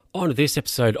On this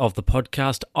episode of the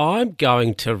podcast, I'm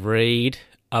going to read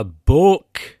a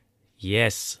book.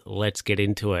 Yes, let's get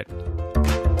into it.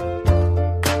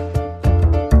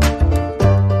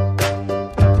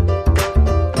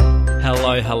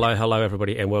 Hello,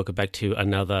 everybody, and welcome back to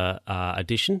another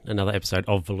another episode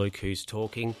of The Luke Who's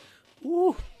Talking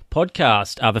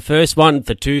podcast. The first one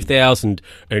for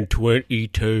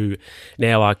 2022.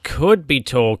 Now, I could be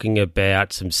talking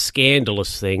about some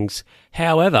scandalous things.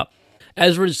 However,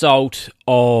 as a result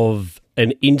of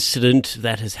an incident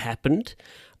that has happened,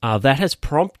 that has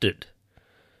prompted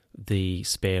the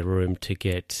spare room to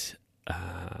get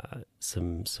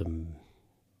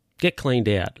get cleaned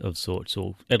out of sorts,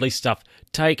 or at least stuff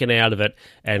taken out of it,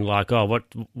 and why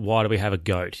do we have a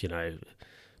goat?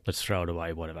 Let's throw it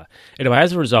away, whatever. Anyway,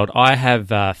 as a result, I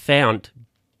have found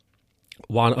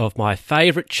one of my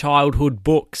favourite childhood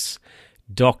books,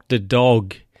 Dr.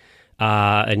 Dog.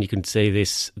 And you can see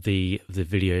this, the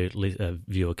video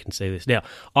viewer can see this. Now,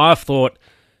 I thought,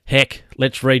 heck,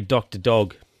 let's read Dr.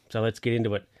 Dog. So let's get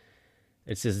into it.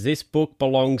 It says, this book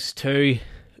belongs to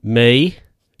me,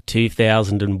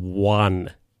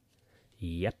 2001.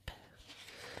 Yep.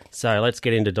 So let's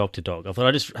get into Dr. Dog. I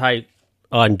thought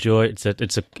I enjoy it.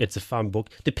 It's a fun book.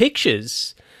 The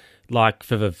pictures, like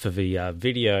for the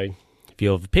video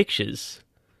view of the pictures,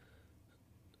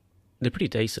 they're pretty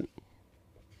decent.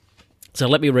 So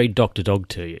let me read Dr. Dog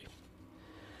to you.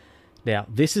 Now,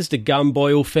 this is the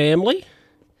Gumboyle family,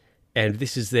 and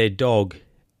this is their dog.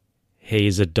 He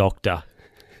is a doctor.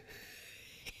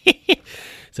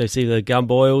 So see the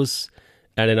Gumboyles,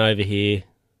 and then over here,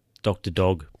 Dr.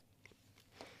 Dog.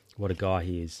 What a guy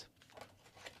he is.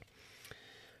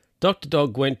 Dr.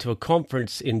 Dog went to a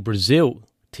conference in Brazil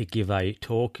to give a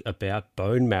talk about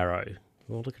bone marrow.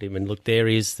 Well, look at him, and look, there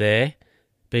he is there,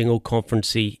 being all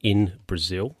conferencey in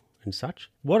Brazil and such.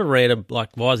 What a random,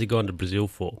 why has he gone to Brazil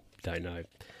for? Don't know.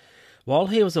 While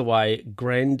he was away,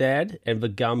 Grandad and the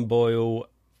Gumboyle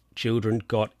children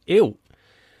got ill.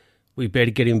 We better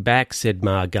get him back, said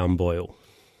Ma Gumboyle.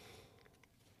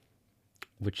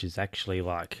 Which is actually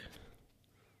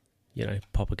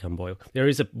Papa Gumboyle. There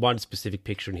is one specific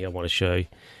picture in here I want to show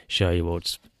you.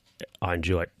 I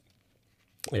enjoy it.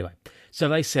 Anyway, so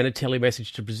they sent a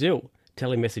telemessage to Brazil.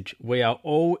 Telemessage, we are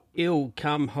all ill,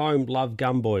 come home, love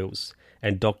Gumboyles.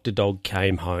 And Dr. Dog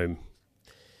came home.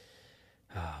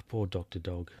 Poor Dr.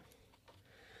 Dog.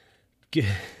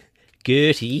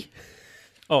 Gertie.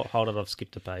 Oh, hold on, I've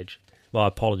skipped a page. My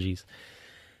apologies.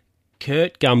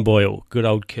 Kurt Gumboyle, good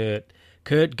old Kurt.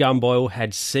 Kurt Gumboyle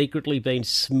had secretly been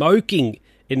smoking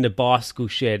in the bicycle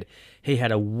shed. He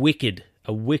had a wicked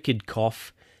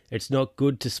cough. It's not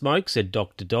good to smoke, said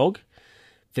Dr. Dog.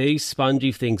 These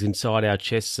spongy things inside our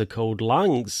chests are called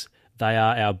lungs. They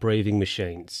are our breathing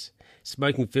machines.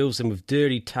 Smoking fills them with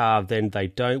dirty tar, then they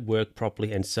don't work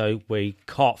properly, and so we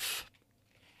cough.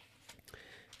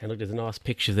 And look, there's a nice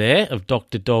picture there of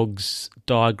Dr. Dog's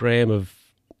diagram of,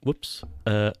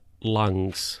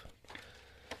 lungs.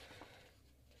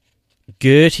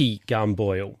 Gertie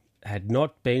Gumboyle had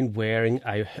not been wearing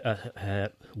her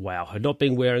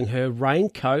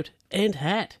raincoat and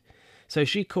hat. So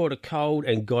she caught a cold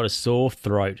and got a sore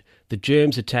throat. The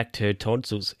germs attacked her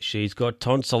tonsils. She's got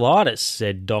tonsillitis,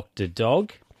 said Dr.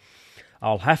 Dog.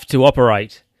 I'll have to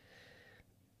operate.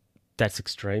 That's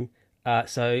extreme.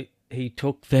 So he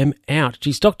took them out.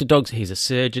 Geez, Dr. Dog's, he's a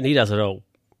surgeon. He does it all.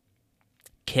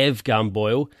 Kev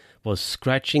Gumboyle was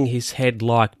scratching his head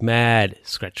like mad.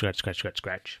 Scratch, scratch, scratch, scratch,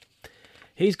 scratch.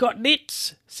 He's got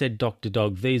nits, said Dr.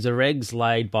 Dog. These are eggs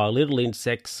laid by little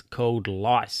insects called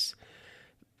lice.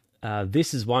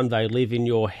 This is one, they live in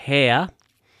your hair.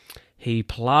 He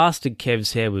plastered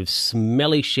Kev's hair with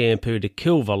smelly shampoo to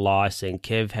kill the lice, and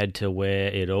Kev had to wear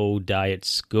it all day at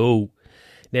school.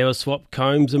 Never swap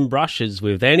combs and brushes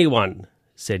with anyone,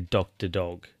 said Dr.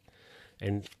 Dog.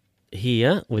 And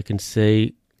here we can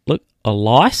see, look, a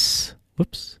lice.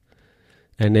 Whoops.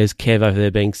 And there's Kev over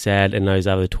there being sad, and those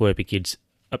other twerpy kids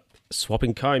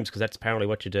swapping combs, because that's apparently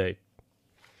what you do.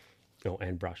 Oh,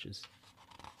 and brushes.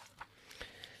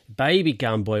 Baby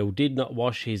Gumboyle did not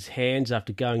wash his hands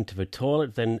after going to the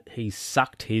toilet, then he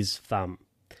sucked his thumb.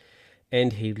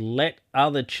 And he let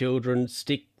other children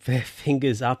stick their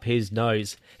fingers up his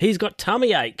nose. He's got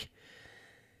tummy ache.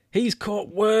 He's caught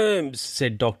worms,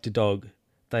 said Dr. Dog.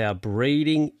 They are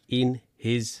breeding in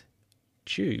his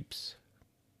tubes.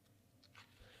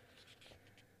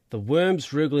 The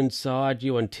worms wriggle inside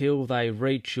you until they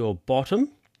reach your bottom.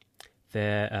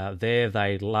 There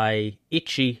they lay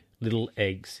itchy little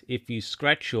eggs. If you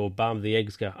scratch your bum, the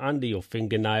eggs go under your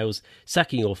fingernails.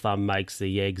 Sucking your thumb makes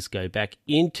the eggs go back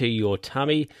into your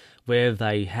tummy. where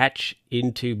they hatch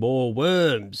into more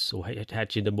worms, or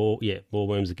hatch into more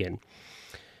worms again.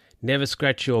 Never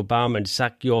scratch your bum and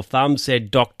suck your thumb, said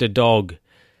Dr. Dog.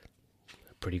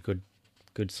 Pretty good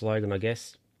slogan, I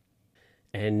guess.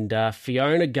 And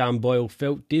Fiona Gumboil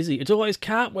felt dizzy. It's always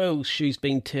cartwheels she's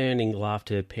been turning, laughed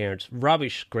her parents.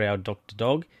 Rubbish, growled Dr.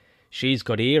 Dog. She's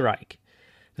got earache.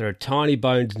 There are tiny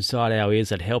bones inside our ears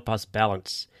that help us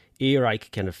balance. Earache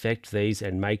can affect these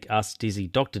and make us dizzy.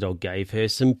 Dr. Dog gave her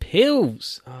some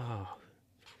pills. Oh,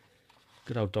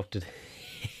 good old Dr.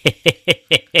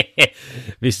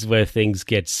 This is where things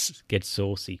get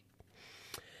saucy.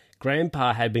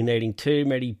 Grandpa had been eating too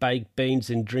many baked beans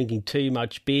and drinking too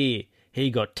much beer.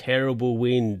 He's got terrible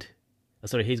wind,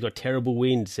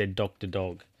 said Dr.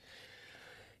 Dog.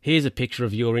 Here's a picture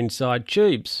of your inside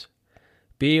tubes.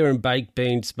 Beer and baked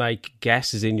beans make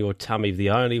gases in your tummy. The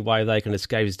only way they can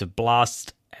escape is to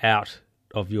blast out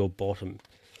of your bottom.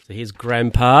 So here's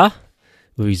Grandpa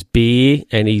with his beer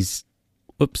and his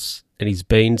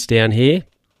beans down here.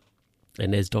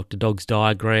 And there's Dr. Dog's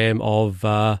diagram of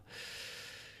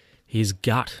his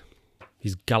gullet.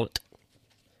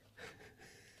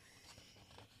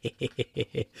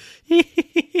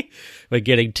 We're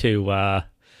getting to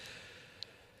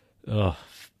the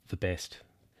best.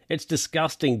 It's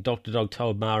disgusting, Dr. Dog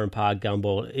told Ma and Pa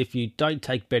Gumboil. If you don't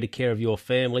take better care of your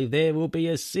family, there will be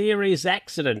a serious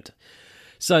accident.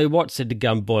 So what, said the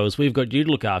Gumboils, we've got you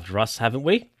to look after us, haven't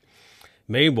we?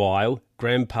 Meanwhile,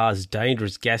 Grandpa's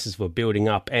dangerous gases were building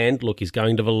up and, look, he's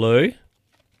going to the loo.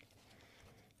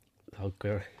 Oh,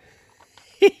 God.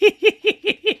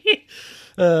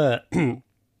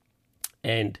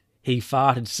 And he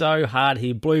farted so hard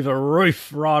he blew the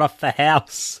roof right off the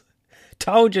house.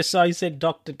 Told you so, said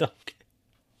Dr. Dog.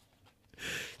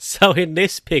 So in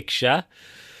this picture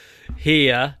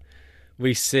here,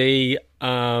 we see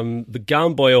the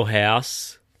Gumboil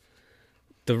house.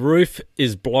 The roof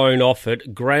is blown off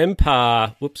it. Grandpa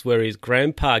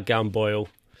Gumboil?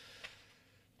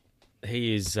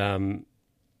 He is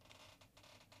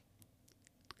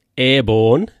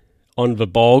airborne on the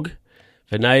bog.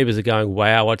 The neighbours are going,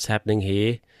 wow, what's happening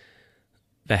here?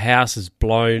 The house is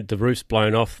blown, the roof's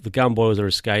blown off, the Gumboils are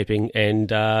escaping, and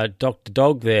Dr.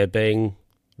 Dog there being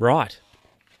right.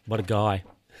 What a guy.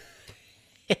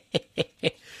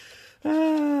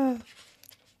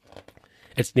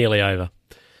 It's nearly over.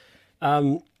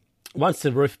 Once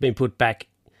the roof had been put back,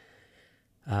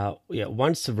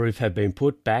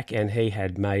 and he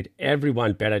had made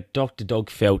everyone better, Dr. Dog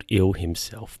felt ill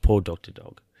himself. Poor Dr.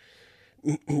 Dog.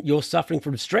 You're suffering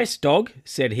from stress, Dog,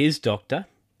 said his doctor,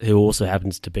 who also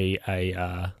happens to be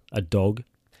a dog.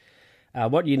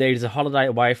 What you need is a holiday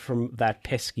away from that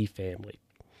pesky family.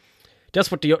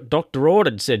 Just what the doctor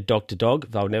ordered, said Dr.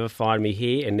 Dog. They'll never find me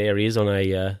here, and there he is on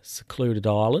a secluded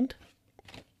island.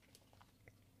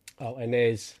 Oh, and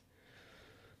there's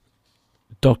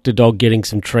Dr. Dog getting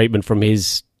some treatment from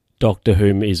his doctor,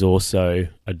 whom is also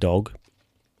a dog.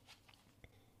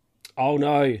 Oh,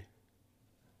 no,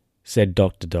 said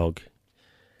Dr. Dog.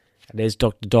 And there's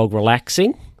Dr. Dog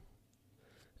relaxing.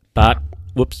 But,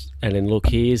 whoops, and then look,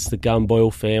 here's the Gumboil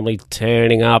family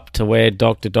turning up to where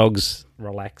Dr. Dog's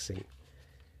relaxing.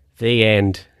 The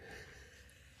end.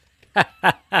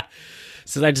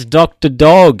 So that's Dr.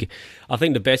 Dog. I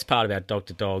think the best part about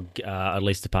Dr. Dog, at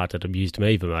least the part that amused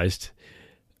me the most,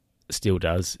 still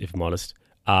does, if I'm honest,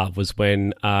 was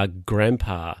when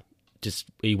Grandpa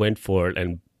he went for it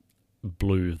and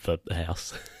blew the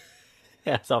house.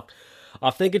 So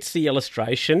I think it's the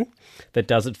illustration that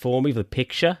does it for me, the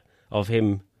picture of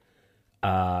him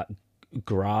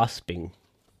grasping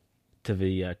to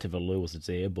the loo as it's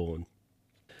airborne.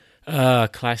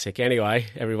 Classic. Anyway,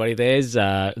 everybody, there's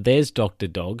Dr.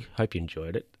 Dog. Hope you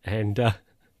enjoyed it. And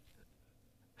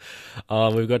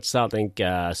we've got something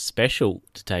special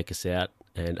to take us out,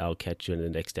 and I'll catch you in the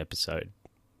next episode.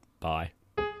 Bye.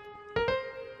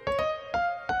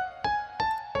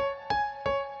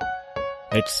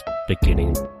 It's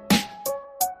beginning.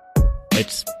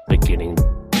 It's beginning.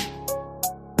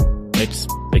 It's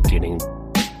beginning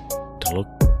to look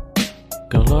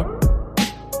a lot.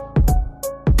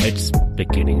 It's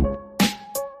beginning.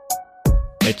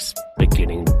 It's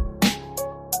beginning.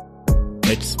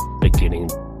 It's beginning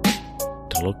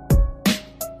to look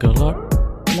a lot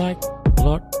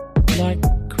like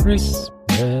Christmas.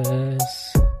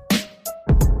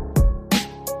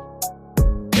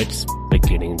 It's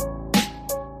beginning.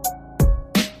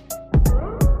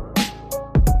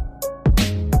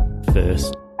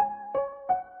 First.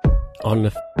 On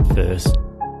the first.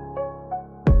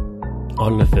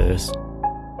 On the first.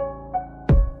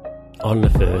 On the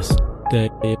first day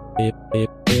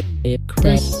of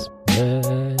Christmas.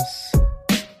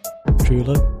 True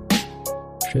love.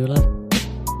 True love.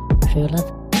 True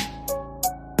love.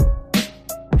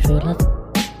 True love.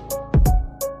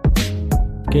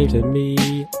 Give to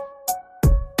me.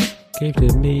 Give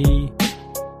to me.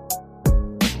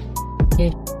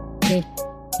 Give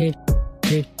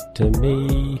Give to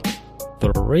me.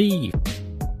 3,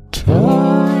 2.